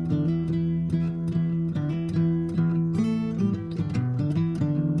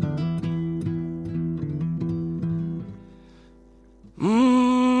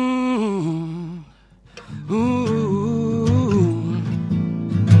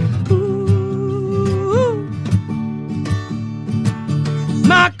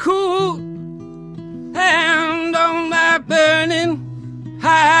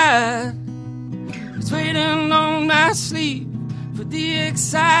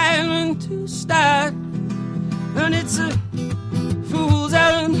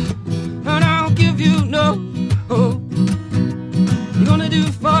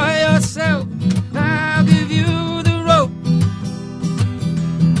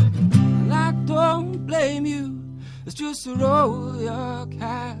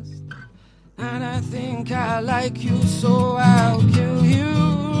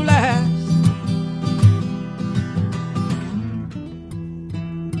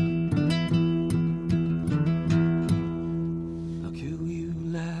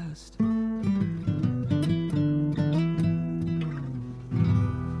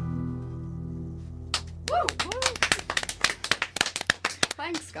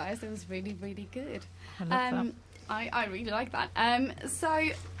 Really good. I love that. I really like that. So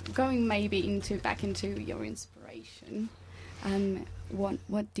going maybe back into your inspiration, what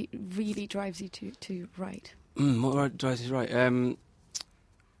really drives you to write? What drives you to write?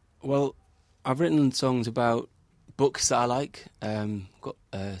 Well, I've written songs about books that I like. Got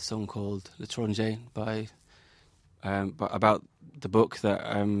a song called L'étranger about the book that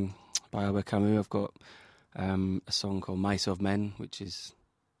by Albert Camus. I've got a song called Mice of Men, which is.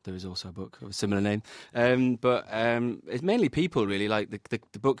 There is also a book of a similar name. But it's mainly people, really. Like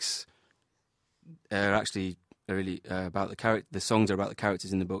the books are actually really about the songs are about the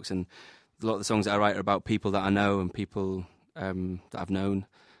characters in the books, and a lot of the songs that I write are about people that I know and people that I've known,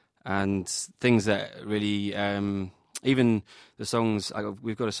 and things that really, even the songs,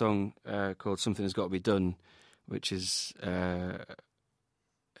 we've got a song called Something Has Got to Be Done, which is,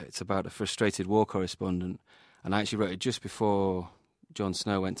 it's about a frustrated war correspondent, and I actually wrote it just before Jon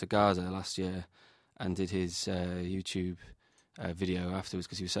Snow went to Gaza last year and did his YouTube video afterwards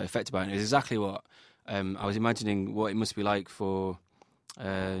because he was so affected by it. It was exactly what I was imagining what it must be like for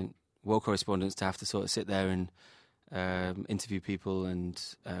war correspondents to have to sort of sit there and interview people and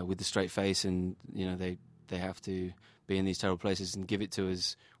with the straight face, and they have to be in these terrible places and give it to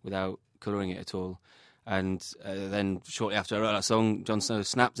us without colouring it at all. And then shortly after I wrote that song, Jon Snow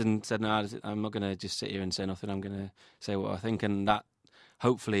snapped and said, "No, I'm not going to just sit here and say nothing. I'm going to say what I think." And that,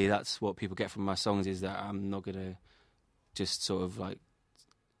 hopefully, that's what people get from my songs, is that I'm not going to just sort of like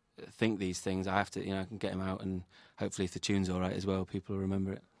think these things. I have to, I can get them out, and hopefully, if the tune's all right as well, people will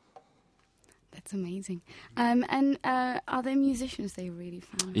remember it. That's amazing. And are there musicians they really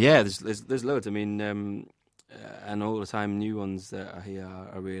found? Yeah, there's loads. I mean, and all the time new ones that I hear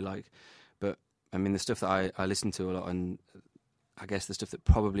I really like. But I mean, the stuff that I listen to a lot, and I guess the stuff that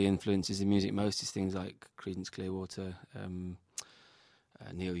probably influences the music most is things like Creedence Clearwater,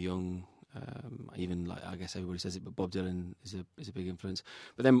 Neil Young, even like, I guess everybody says it, but Bob Dylan is a big influence.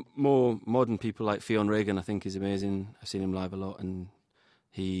 But then more modern people like Fionn Reagan, I think, is amazing. I've seen him live a lot, and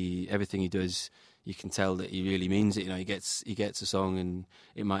everything he does, you can tell that he really means it. He gets a song, and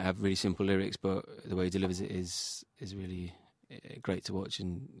it might have really simple lyrics, but the way he delivers it is really great to watch,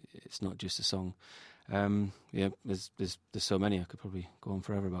 and it's not just a song. There's so many. I could probably go on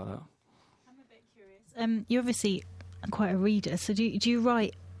forever about that. I'm a bit curious. You're obviously quite a reader, so do you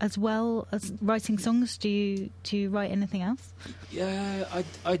write as well as writing songs? Do you write anything else? Yeah,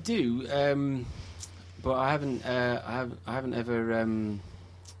 I do, but I haven't ever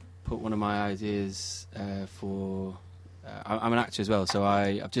put one of my ideas for. I'm an actor as well, so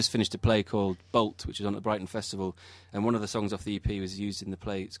I've just finished a play called Bolt, which was on the Brighton Festival, and one of the songs off the EP was used in the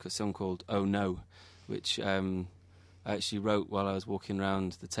play. It's a song called Oh No, which I actually wrote while I was walking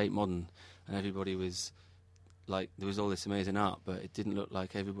around the Tate Modern, and everybody was like, there was all this amazing art, but it didn't look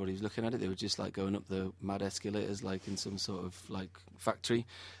like everybody was looking at it. They were just like going up the mad escalators like in some sort of like factory,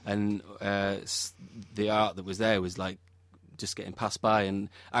 and the art that was there was like just getting passed by. And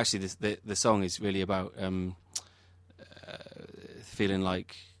actually the song is really about feeling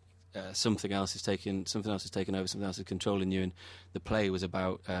like something else is taking over, something else is controlling you. And the play was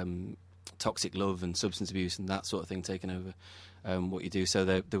about toxic love and substance abuse and that sort of thing taking over what you do. So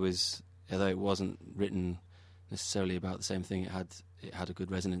there was, although it wasn't written necessarily about the same thing, it had a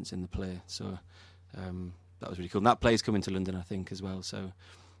good resonance in the play. So that was really cool. And that play's coming to London, I think, as well. So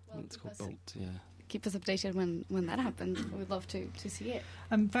it's called Bolt. Yeah. Keep us updated when that happens. We'd love to see it.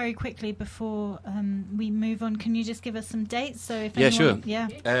 Very quickly before we move on, can you just give us some dates? So if sure. Yeah.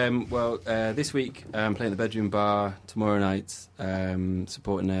 This week I'm playing at the Bedroom Bar tomorrow night,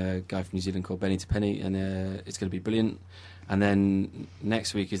 supporting a guy from New Zealand called Benny to Penny, and it's going to be brilliant. And then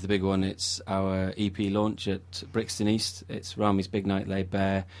next week is the big one. It's our EP launch at Brixton East. It's Rami's big night laid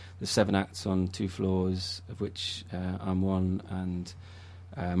bare. There's 7 acts on 2 floors, of which I'm one, and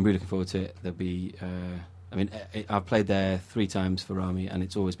I'm really looking forward to it. There'll be, I've played there 3 times for Rami, and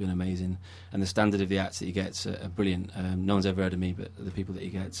it's always been amazing. And the standard of the acts that you get are brilliant. No one's ever heard of me, but the people that you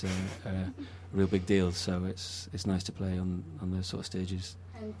get are a real big deal. So it's nice to play on those sort of stages.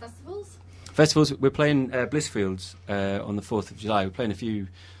 And festivals? Festivals, we're playing Blissfields on the 4th of July. We're playing a few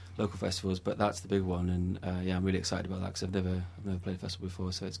local festivals, but that's the big one. And I'm really excited about that because I've never played a festival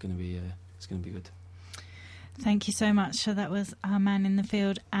before, so it's going to be good. Thank you so much. So that was our man in the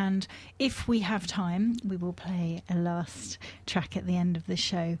field, and if we have time, we will play a last track at the end of the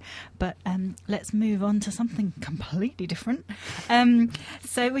show. But let's move on to something completely different.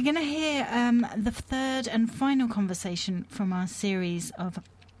 So we're going to hear the third and final conversation from our series of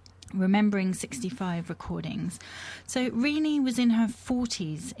Remembering 65 recordings. So Rini was in her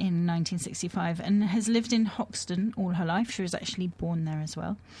 40s in 1965 and has lived in Hoxton all her life. She was actually born there as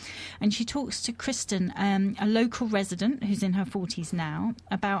well. And she talks to Kristen, a local resident who's in her 40s now,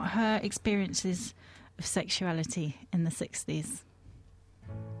 about her experiences of sexuality in the 60s.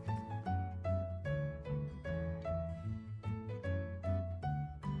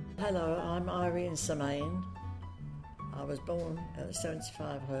 Hello, I'm Irene Samain. I was born at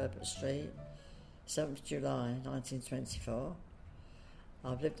 75 Herbert Street, 7th July 1924.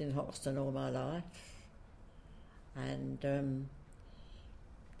 I've lived in Hoxton all my life, and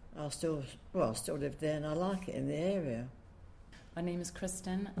I still live there, and I like it in the area. My name is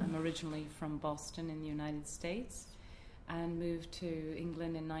Kristen. I'm originally from Boston in the United States, and moved to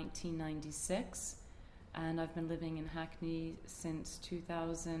England in 1996. And I've been living in Hackney since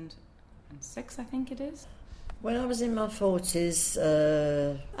 2006, I think it is. When I was in my 40s,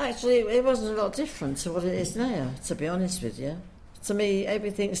 actually it wasn't a lot different to what it is now, to be honest with you. To me,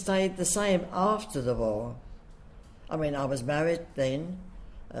 everything stayed the same after the war. I mean, I was married then,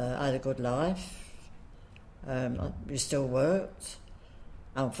 I had a good life, we still worked.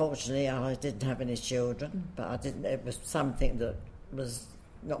 Unfortunately, I didn't have any children, but it was something that was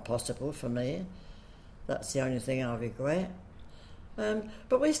not possible for me. That's the only thing I regret.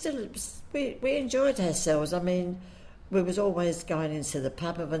 But we enjoyed ourselves. I mean, we was always going into the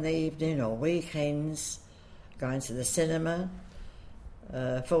pub of an evening or weekends, going to the cinema.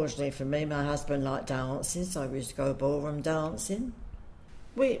 Fortunately for me, my husband liked dancing, so we used to go ballroom dancing.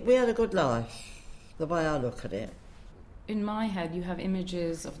 We had a good life, the way I look at it. In my head, you have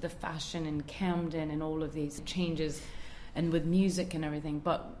images of the fashion in Camden and all of these changes, and with music and everything,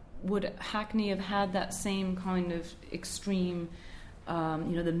 but would Hackney have had that same kind of extreme,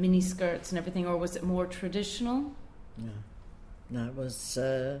 the mini skirts and everything, or was it more traditional? No, it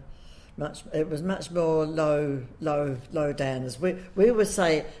was much more low down. As we would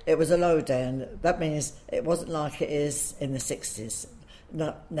say, it was a low down. That means it wasn't like it is in the 60s,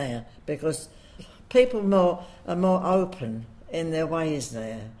 not now, because people are more open in their ways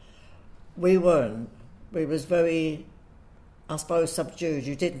now. We weren't. We was very, I suppose, subdued.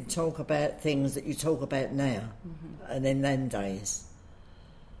 You didn't talk about things that you talk about now, and in them days.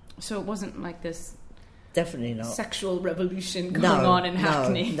 So it wasn't like this. Definitely not. Sexual revolution going on in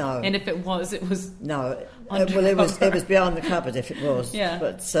Hackney. No. And if it was no. Well, it was behind the cupboard if it was. Yeah.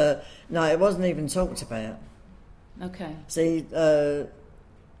 But no, it wasn't even talked about. Okay. See,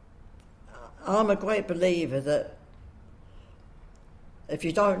 I'm a great believer that if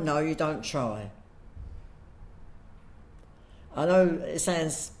you don't know, you don't try. I know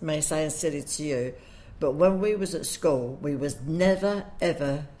it may sound silly to you, but when we was at school, we was never,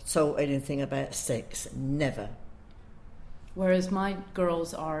 ever taught anything about sex. Never. Whereas my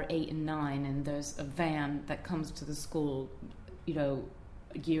girls are 8 and 9, and there's a van that comes to the school,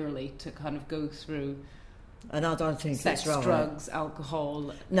 yearly to kind of go through. And I don't think sex, it's right. Drugs,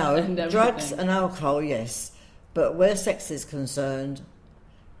 alcohol. No, and drugs and alcohol, yes. But where sex is concerned,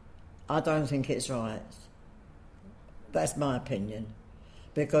 I don't think it's right. That's my opinion.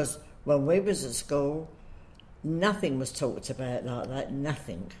 Because when we was at school, nothing was talked about like that,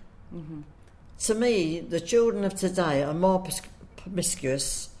 nothing. Mm-hmm. To me, the children of today are more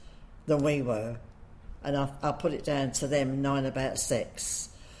promiscuous than we were. And I put it down to them knowing about sex.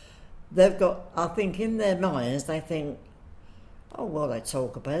 They've got, I think in their minds, they think, oh, well, they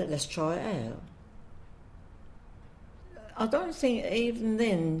talk about it, let's try it out. I don't think even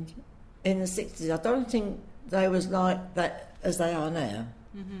then, in the 60s, I don't think they was like that as they are now.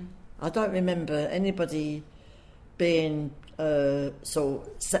 Mm-hmm. I don't remember anybody being, as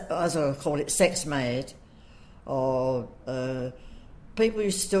I call it, sex mad, or people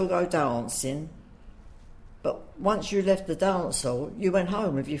used to still go dancing, but once you left the dance hall, you went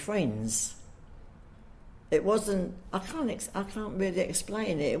home with your friends. It wasn't, I can't really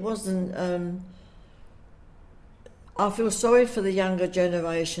explain it. It wasn't, I feel sorry for the younger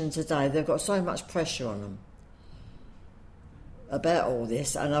generation today. They've got so much pressure on them about all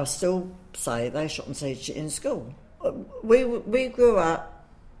this, and I still say they shouldn't teach it in school. We grew up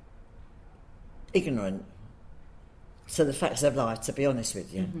ignorant to the facts of life, to be honest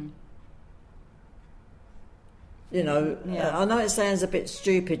with you. Mm-hmm. I know it sounds a bit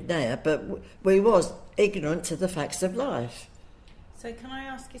stupid now, but we was ignorant to the facts of life. So can I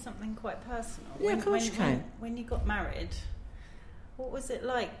ask you something quite personal? Yeah, of course you can. When you got married, what was it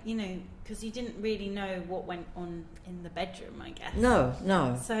like, because you didn't really know what went on in the bedroom, I guess.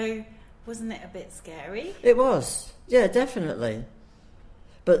 No. So wasn't it a bit scary? It was, yeah, definitely.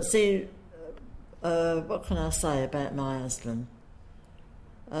 But see, what can I say about my husband?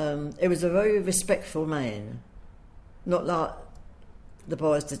 He was a very respectful man. Not like the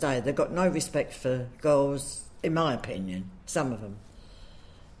boys today. They've got no respect for girls, in my opinion, some of them.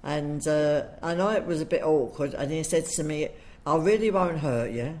 And I know it was a bit awkward, and he said to me, I really won't hurt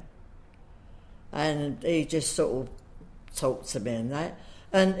you. And he just sort of talked to me and that.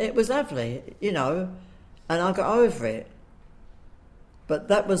 And it was lovely, and I got over it. But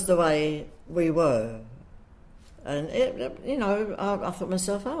that was the way we were. And, I thought to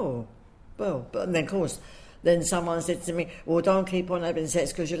myself, oh, well. But then, of course, then someone said to me, well, don't keep on having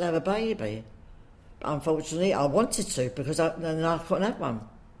sex because you'll have a baby. Unfortunately, I wanted to, because then I couldn't have one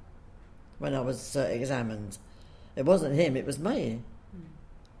when I was examined. It wasn't him, it was me.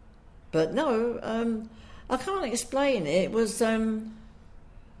 But no, I can't explain it. It was a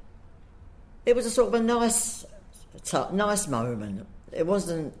sort of a nice moment. It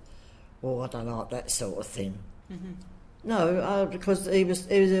wasn't, I don't like that sort of thing. Mm-hmm. No, because he was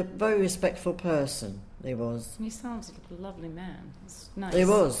a very respectful person. He was. He sounds like a lovely man. It's nice. He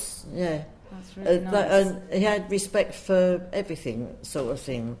was, yeah. That's really nice. And he had respect for everything, sort of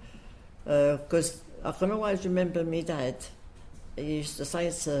thing. Because I can always remember my dad. He used to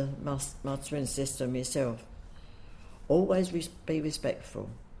say to my twin sister and myself, always be respectful.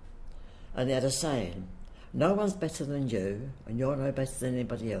 And he had a saying, no one's better than you, and you're no better than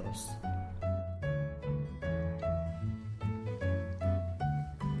anybody else.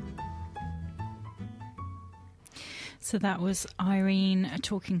 So that was Irene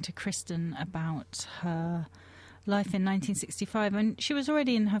talking to Kristen about her life in 1965, and she was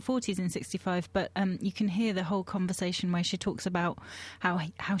already in her 40s in 65, but you can hear the whole conversation where she talks about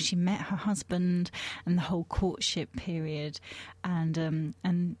how she met her husband and the whole courtship period and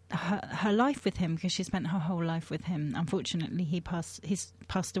her life with him, because she spent her whole life with him. Unfortunately, he's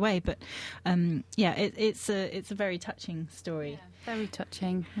passed away, but it's a very touching story. Yeah, very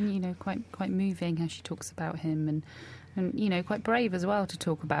touching, and quite moving how she talks about him, and quite brave as well to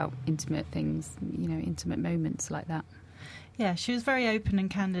talk about intimate things, intimate moments like that. Yeah, she was very open and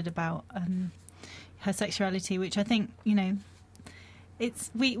candid about her sexuality, which I think,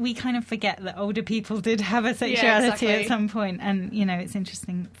 it's we kind of forget that older people did have a sexuality at some point, and it's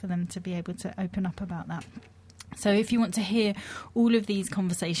interesting for them to be able to open up about that. So if you want to hear all of these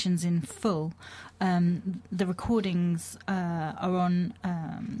conversations in full, the recordings are on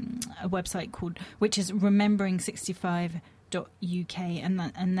a website which is remembering65.uk,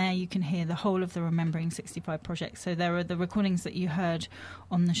 and there you can hear the whole of the Remembering 65 project. So there are the recordings that you heard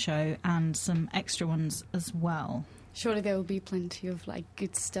on the show and some extra ones as well. Surely there will be plenty of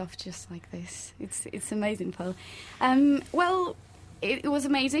good stuff just like this. It's amazing, Paul. Well, it was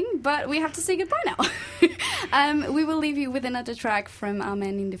amazing, but we have to say goodbye now. We will leave you with another track from our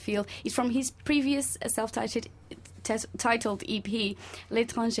man in the field. It's from his previous self-titled EP,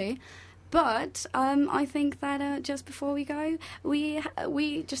 L'Étranger. But I think that just before we go, we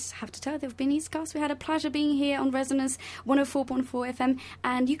just have to tell they've been EastCast. We had a pleasure being here on Resonance 104.4 FM,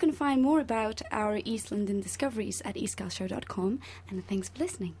 and you can find more about our East London discoveries at eastcastshow.com. And thanks for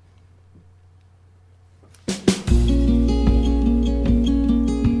listening.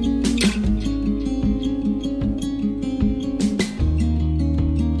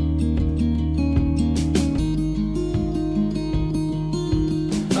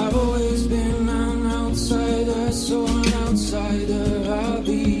 So an outsider I'll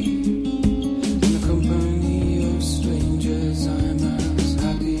be. In the company of strangers I'm as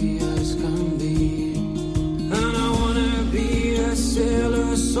happy as can be. And I wanna be a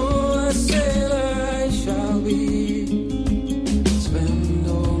sailor, so a sailor I shall be. Spend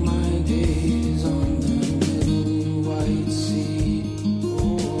all my days on the middle white sea.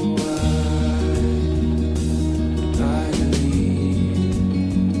 Oh, I believe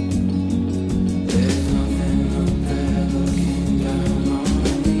there's nothing looking down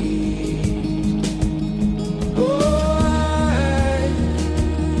on me. Oh,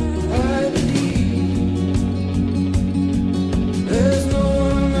 I believe there's no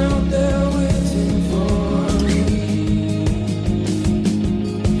one out there waiting for me.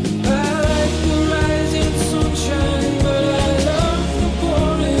 I like the rising sunshine, but I love the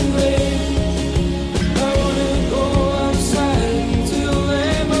pouring rain. I wanna go outside until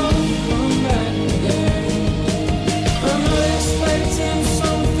they both come back again. I'm not expecting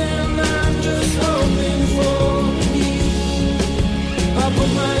something, I'm just hoping for peace. I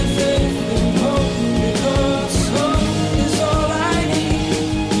put my faith in hope, because hope is all I need.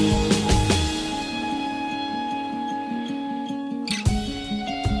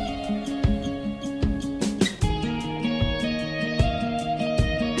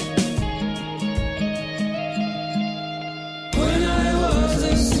 When I was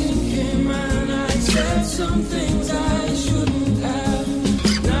a sinking man, I said something